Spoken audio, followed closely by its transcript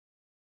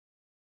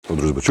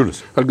Audrius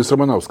Bičiulis. Algis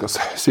Ramanauskas.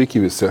 Sveiki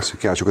visi.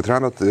 Sveiki, ačiū, kad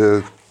remiat.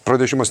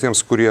 Pranešimas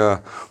tiems, kurie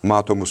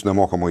mato mūsų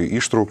nemokamoje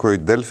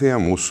ištraukoje Delfyje,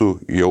 mūsų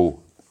jau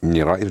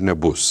nėra ir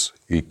nebus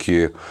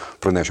iki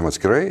pranešimo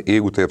atskirai,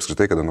 jeigu tai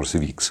apskritai kada nors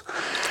įvyks.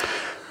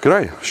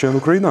 Gerai,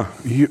 šiandien Ukraina.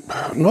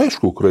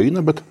 Aišku,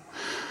 Ukraina, bet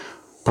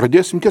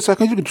pradėsim tiesą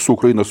sakant irgi su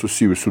Ukraina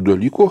susijusių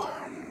dalykų.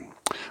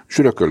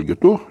 Žiūrėk, Algi,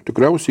 tu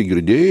tikriausiai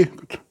girdėjai,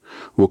 kad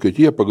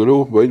Vokietija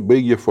pagaliau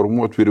baigė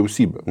formuoti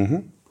vyriausybę.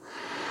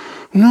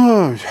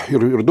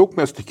 Ir daug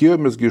mes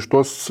tikėjomės iš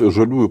tos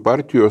žaliųjų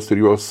partijos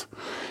ir jos,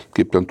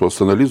 kaip ten tos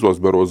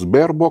analizos beros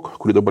Baerbock,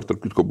 kuri dabar tarp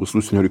kitko bus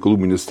užsienio reikalų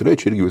ministrė,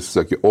 čia irgi visi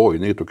sakė,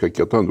 jinai tokia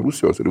kieta ant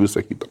Rusijos ir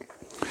visa kita.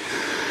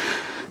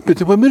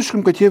 Bet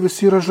pamirškim, kad jie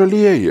visi yra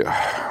žalieji.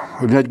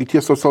 Netgi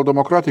tie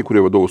socialdemokratai,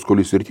 kurie vadovaus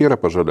koalicijoje, ir tie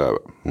yra pažaliavę.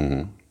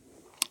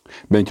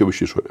 Bent jau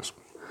iš išorės.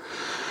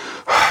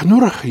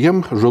 Ir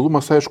jiem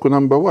žalumas, aišku,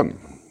 number one.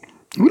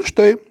 Ir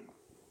štai,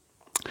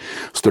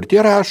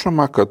 sutartyje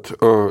rašoma, kad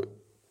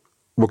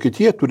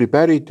Vokietija turi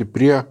pereiti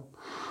prie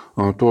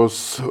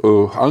tos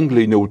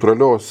angliai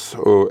neutralios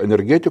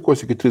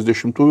energetikos iki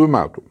 30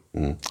 metų.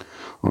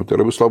 Tai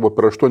yra vis labo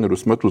per 8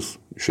 metus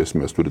iš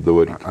esmės turi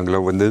davaryti.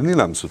 Anglio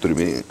vandenilams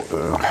turime.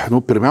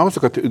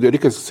 Pirmiausia, kad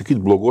reikia sakyti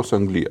blogos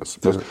anglijas.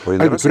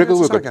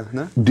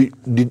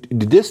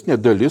 Didesnė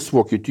dalis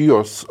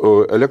Vokietijos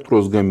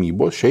elektros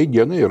gamybos šiai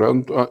dienai yra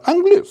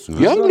anglis.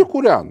 Jie anglį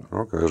kūrena.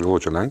 Aš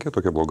galvoju, čia Lenkija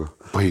tokia bloga.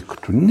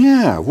 Baigtų.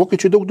 Ne,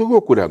 vokiečiai daug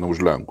daugiau kūrena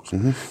už Lenkus.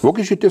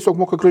 Vokiečiai tiesiog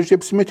moka gražiai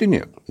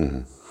apsimetinėti.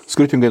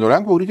 Skirtingai nuo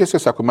Lenkų,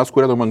 vokiečiai sako, mes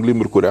kūrenam anglim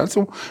ir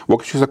kūrensim,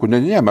 vokiečiai sako, ne,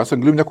 mes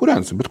anglim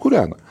nekūrensim, bet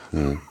kūrena.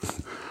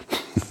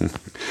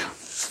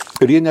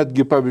 Ir jie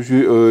netgi,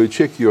 pavyzdžiui,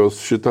 Čekijos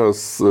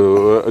šitas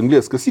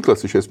anglės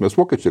kasyklas iš esmės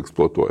vokiečiai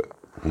eksploatuoja.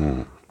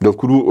 Dėl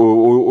kurių,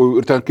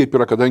 ir ten kaip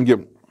yra, kadangi